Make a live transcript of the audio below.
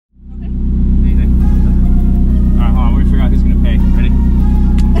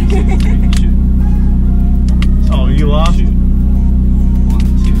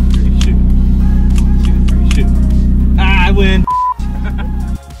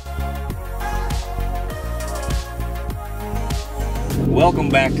Welcome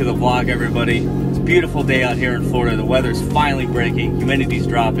back to the vlog, everybody. It's a beautiful day out here in Florida. The weather's finally breaking, humidity's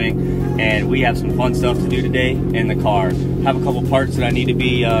dropping, and we have some fun stuff to do today in the car. Have a couple parts that I need to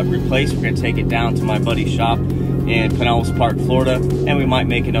be replaced. We're gonna take it down to my buddy's shop in Pinellas Park, Florida, and we might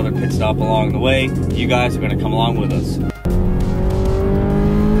make another pit stop along the way. You guys are gonna come along with us.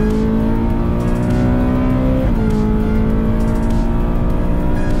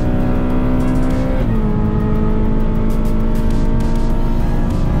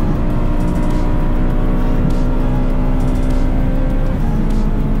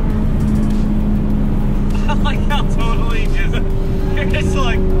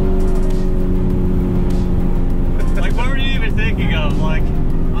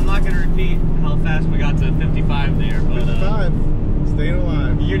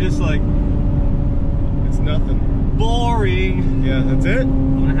 Boring. Yeah, that's it?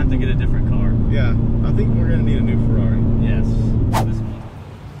 I'm gonna have to get a different car. Yeah, I think we're gonna need a new Ferrari. Yes. This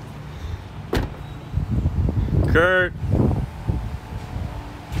one. Kurt.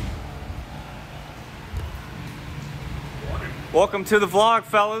 Morning. Welcome to the vlog,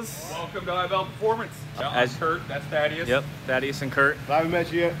 fellas. Welcome to Eibell Performance. As Kurt, that's Thaddeus. Yep, Thaddeus and Kurt. I haven't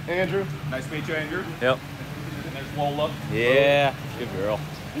met you yet, Andrew. Nice to meet you, Andrew. Yep. And there's Lola. Yeah. Good girl.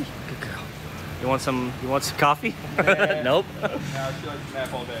 Good girl. You want some coffee? Yeah. Nope. No, she likes to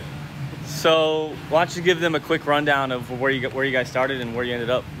nap all day. So why don't you give them a quick rundown of where you guys started and where you ended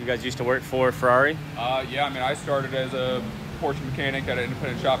up? You guys used to work for Ferrari? Yeah, I mean, I started as a Porsche mechanic at an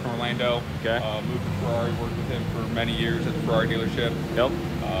independent shop in Orlando. Okay. Moved to Ferrari, worked with him for many years at the Ferrari dealership. Yep.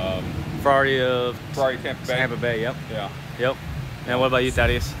 Ferrari of Tampa Bay. Tampa Bay, yep. Yeah. Yep. And what about you,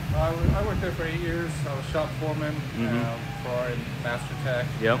 Thaddeus? I worked there for 8 years. I was shop foreman, Ferrari Master Tech.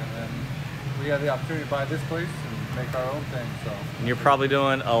 Yep. And then we had the opportunity to buy this place and make our own thing. So. And you're probably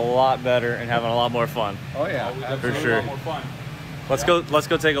doing a lot better and having a lot more fun. Oh yeah, for sure. A lot more fun. Let's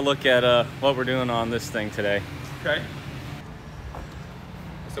go take a look at what we're doing on this thing today. Okay.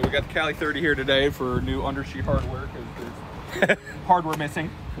 So we got the Cali 30 here today for new undersheet hardware because there's hardware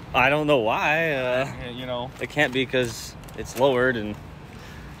missing. I don't know why. You know, it can't be because it's lowered and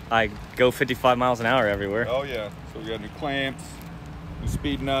I go 55 miles an hour everywhere. Oh yeah. So we got new clamps, new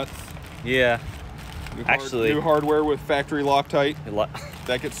speed nuts. Yeah. New hardware with factory Loctite.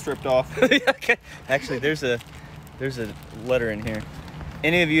 That gets stripped off. Okay. Actually, there's a letter in here.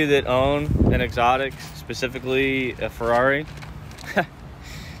 Any of you that own an exotic, specifically a Ferrari,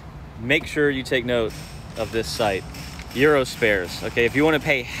 make sure you take note of this site, Euro Spares. Okay, if you want to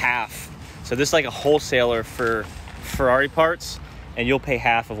pay half, so this is like a wholesaler for Ferrari parts, and you'll pay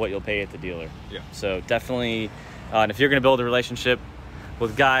half of what you'll pay at the dealer. Yeah. So definitely, and if you're going to build a relationship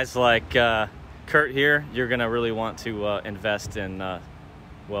with guys like Kurt here, you're going to really want to invest in,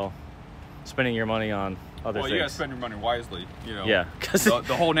 well, spending your money on other things. Well, you got to spend your money wisely, you know. Yeah.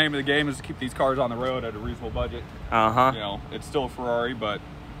 The whole name of the game is to keep these cars on the road at a reasonable budget. Uh-huh. You know, it's still a Ferrari, but...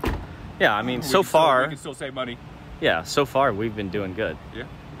 Yeah, I mean, we can still save money. Yeah, so far we've been doing good. Yeah.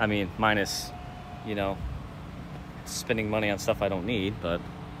 I mean, minus, you know, spending money on stuff I don't need, but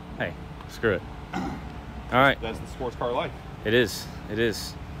hey, screw it. All right. That's the sports car life. It is. It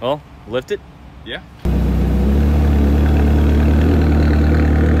is. Well, lift it. Yeah.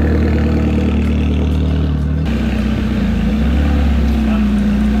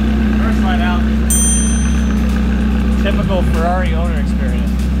 First ride out. Typical Ferrari owner experience.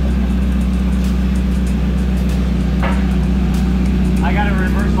 I got a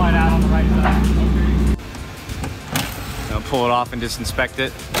reverse light out on the right side. Okay. I'll pull it off and just inspect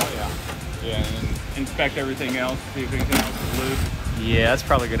it. Oh yeah. Yeah, and then inspect everything else, see if anything else is loose. Yeah, that's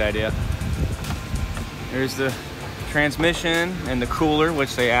probably a good idea. There's the transmission and the cooler,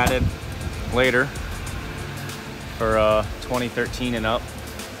 which they added later for 2013 and up.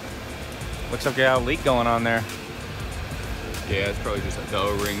 Looks like they got a leak going on there. Yeah, it's probably just like the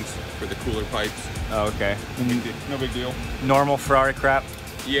O-rings for the cooler pipes. Oh, okay. No big deal. Normal Ferrari crap?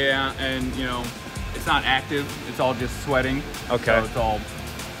 Yeah, and you know, it's not active. It's all just sweating. Okay. So it's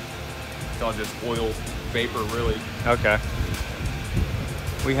all just oil vapor, really. Okay.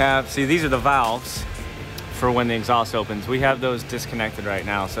 We have, see, these are the valves for when the exhaust opens. We have those disconnected right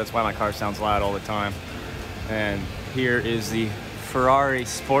now, so that's why my car sounds loud all the time. And here is the Ferrari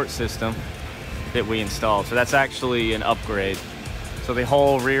sport system that we installed. So that's actually an upgrade. So the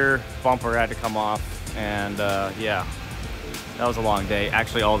whole rear bumper had to come off, and yeah, that was a long day.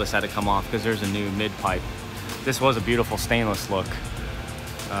 Actually, all this had to come off because there's a new mid pipe. This was a beautiful stainless look.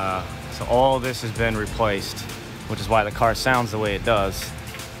 So all this has been replaced, which is why the car sounds the way it does.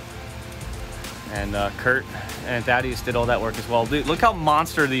 And Kurt and Thaddeus did all that work as well. Dude, look how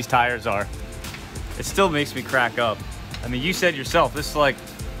monster these tires are. It still makes me crack up. I mean, you said yourself, this is like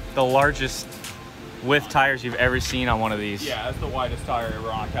the largest width tires you've ever seen on one of these. Yeah, that's the widest tire ever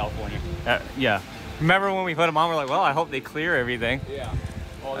on California. Yeah. Remember when we put them on, we're like, well, I hope they clear everything. Yeah.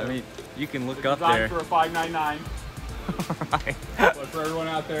 Well, I mean, you can look up there. For a 599. Right. But for everyone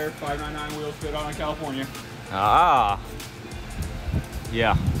out there, 599 wheels fit on California. Ah.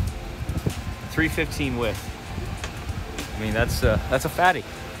 Yeah. 315 width. I mean, that's a fatty.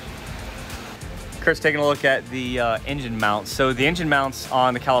 Kurt's taking a look at the engine mounts. So the engine mounts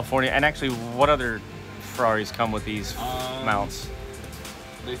on the California, and actually, what other Ferraris come with these mounts?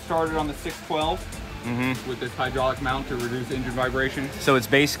 They started on the 612 with this hydraulic mount to reduce engine vibration. So it's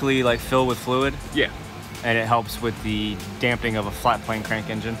basically like filled with fluid? Yeah. And it helps with the damping of a flat plane crank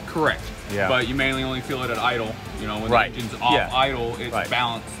engine? Correct. Yeah. But you mainly only feel it at idle. You know, when the engine's off idle, it's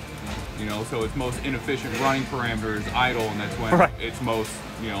balanced. You know, so its most inefficient running parameter is idle, and that's when it's most,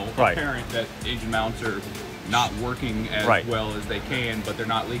 you know, apparent that engine mounts are not working as well as they can, but they're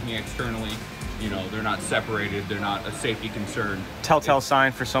not leaking externally. You know, they're not separated. They're not a safety concern. Telltale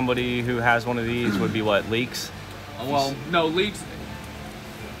sign for somebody who has one of these would be what, leaks? Well, no, leaks,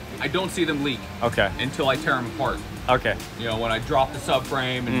 I don't see them leak. Okay. Until I tear them apart. Okay. You know, when I drop the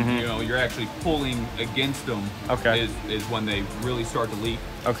subframe and, you know, you're actually pulling against them is when they really start to leak.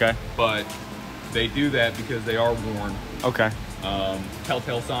 Okay. But they do that because they are worn. Okay.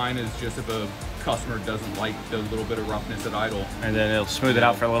 Telltale sign is just if a customer doesn't like the little bit of roughness at idle. And then it'll smooth it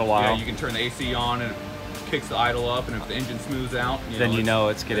out for a little while. Yeah, you can turn the AC on and it kicks the idle up, and if the engine smooths out, you know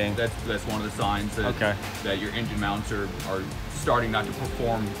it's getting... That's one of the signs that, that your engine mounts are starting not to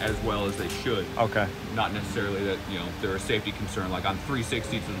perform as well as they should. Okay. Not necessarily that, you know, they're a safety concern. Like on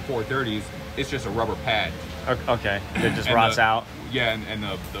 360s and 430s, it's just a rubber pad. Okay. It just rots out. Yeah, and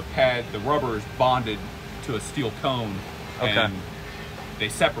the pad, the rubber is bonded to a steel cone. And they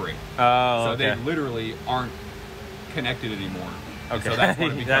separate. So they literally aren't connected anymore. Okay. So that's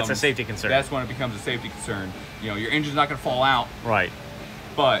when it becomes, that's a safety concern. That's when it becomes a safety concern. You know, your engine's not going to fall out. Right.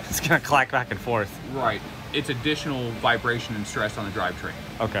 But it's going to clack back and forth. Right. It's additional vibration and stress on the drivetrain.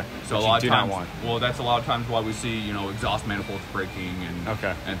 Okay. So which a lot you of times, not want. Well, that's a lot of times why we see, you know, exhaust manifolds breaking and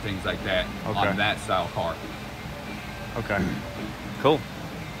and things like that on that style car. Okay. Cool.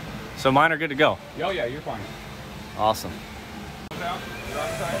 So mine are good to go. Oh yeah, you're fine. Awesome. That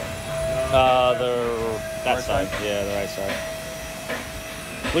side. Yeah, the right side.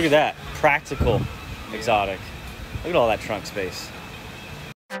 Look at that. Practical exotic. Look at all that trunk space.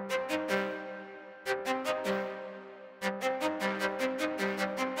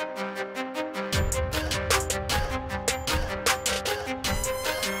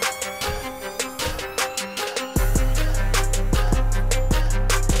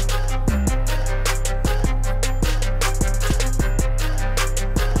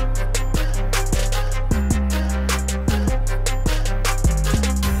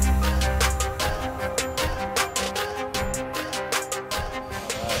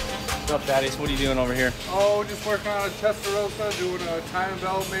 What's up, Thaddeus? What are you doing over here? Oh, just working on a Testarossa, doing a time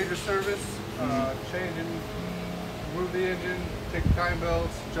belt major service, changing, move the engine, take the time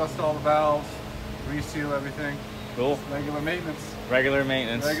belts, adjust all the valves, reseal everything. Cool. Just regular maintenance. Regular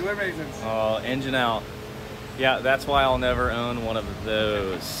maintenance. Regular maintenance. Engine out. Yeah, that's why I'll never own one of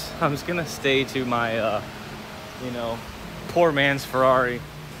those. I'm just gonna stay to my, you know, poor man's Ferrari.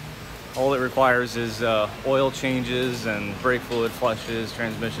 All it requires is oil changes and brake fluid flushes,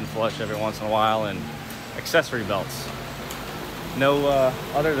 transmission flush every once in a while, and accessory belts. No,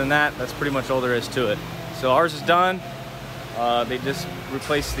 other than that, that's pretty much all there is to it. So ours is done. They just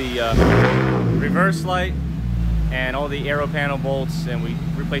replaced the reverse light and all the aero panel bolts, and we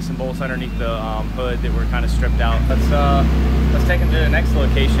replaced some bolts underneath the hood that were kind of stripped out. Let's take them to the next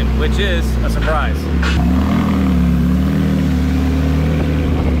location, which is a surprise.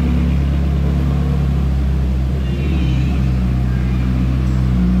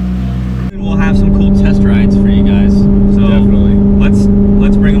 We'll have some cool test rides for you guys. So definitely.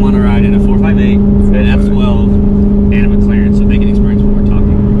 Let's bring them on a ride in a 458, an F12, and a McLaren, so they can experience what we're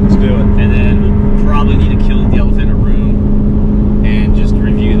talking. Let's do it. And then we'll probably need to kill the elephant in a room and just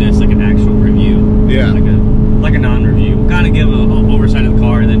review this like an actual review. Yeah. Like a non-review. We'll kind of give an oversight of the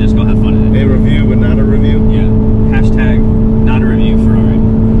car and then just go have fun in it. A review, but not a review. Yeah. Hashtag not a review Ferrari.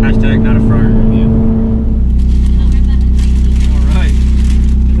 Hashtag not a Ferrari review.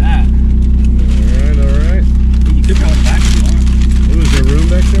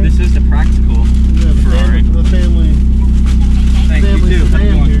 This is the practical Ferrari. The family. Thank you too.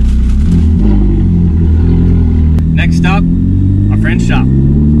 Here. Next up, our friend's shop.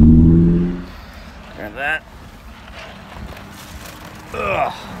 Grab that.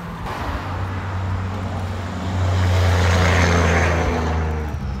 Ugh.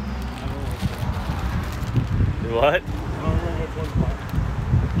 What? I don't remember which one's mine.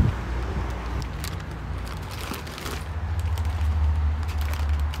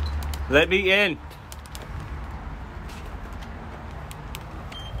 Let me in.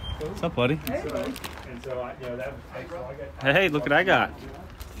 What's up, buddy? Hey, buddy. And so, you know, that was, I Hey, look what I got.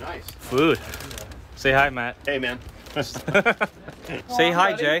 Nice. Food. Say hi, Matt. Hey, man. Say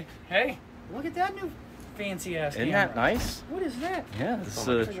hi, buddy. Jay. Hey, look at that new fancy ass Isn't camera. that nice? What is that? Yeah, it's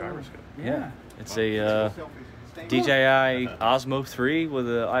Yeah. it's a DJI Osmo 3 with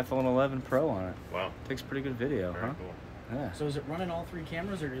an iPhone 11 Pro on it. Wow. Takes pretty good video, Very huh? cool. Yeah. So is it running all 3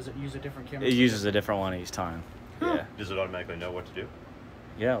 cameras, or does it use a different camera? It uses a different one each time. Huh. Yeah. Does it automatically know what to do?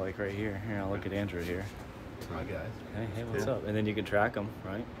 Yeah, like right here. Here, I'll look at Andrew here. Hi, guys. Hey, what's Cool. up? And then you can track them,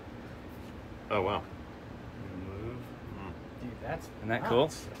 right? Oh, wow. Dude, that's Isn't that cool?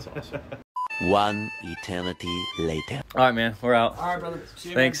 That's awesome. One eternity later. All right, man. We're out. All right, brother. See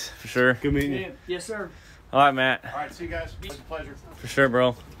you, Thanks, for sure. Good meeting man. you. Yes, sir. All right, Matt. All right, see you guys. It was a pleasure. For sure, bro.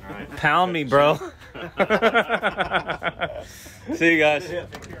 All right. Pound me, bro. See you guys. Yeah,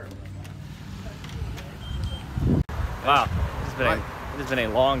 take care. Wow, this has been a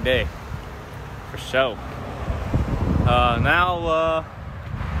long day, for sure. Now,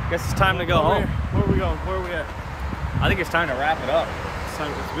 I guess it's time to go home. Where are we going? Where are we at? I think it's time to wrap it up.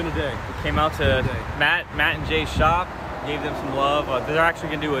 It's been a day. We came out to Matt and Jay's shop, gave them some love. They're actually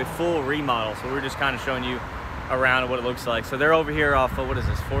gonna do a full remodel, so we're just kind of showing you around what it looks like. So they're over here off of, what is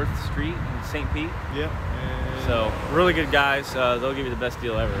this, 4th Street in St. Pete? Yep. So really good guys. They'll give you the best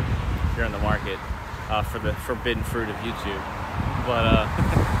deal ever if you're in the market for the forbidden fruit of YouTube. But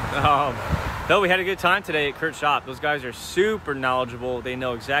no, we had a good time today at Kurt's shop. Those guys are super knowledgeable. They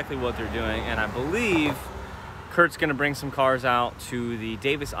know exactly what they're doing, and I believe Kurt's gonna bring some cars out to the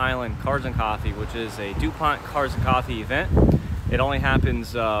Davis Island Cars and Coffee, which is a DuPont Cars and Coffee event. It only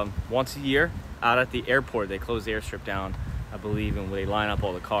happens once a year out at the airport. They close the airstrip down, I believe, and they line up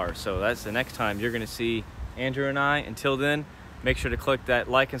all the cars. So that's the next time you're gonna see Andrew and I. Until then, make sure to click that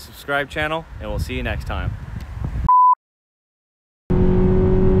like and subscribe channel, and we'll see you next time.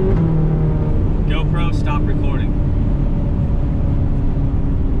 GoPro, stop recording.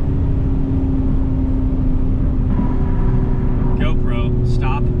 GoPro,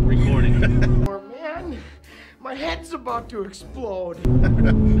 stop recording. Man, my head's about to explode.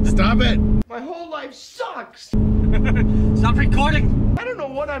 Stop it! My whole life sucks. Stop recording! I don't know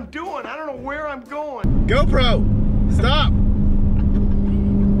what I'm doing. I don't know where I'm going. GoPro! Stop!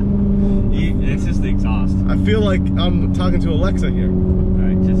 It's just the exhaust. I feel like I'm talking to Alexa here.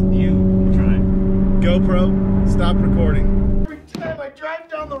 Alright, just you try. GoPro, stop recording. Every time I drive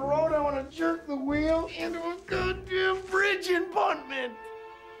down the road, I want to jerk the wheel into a goddamn bridge abutment.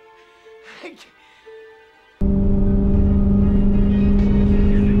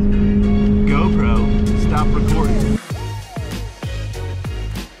 GoPro, stop recording.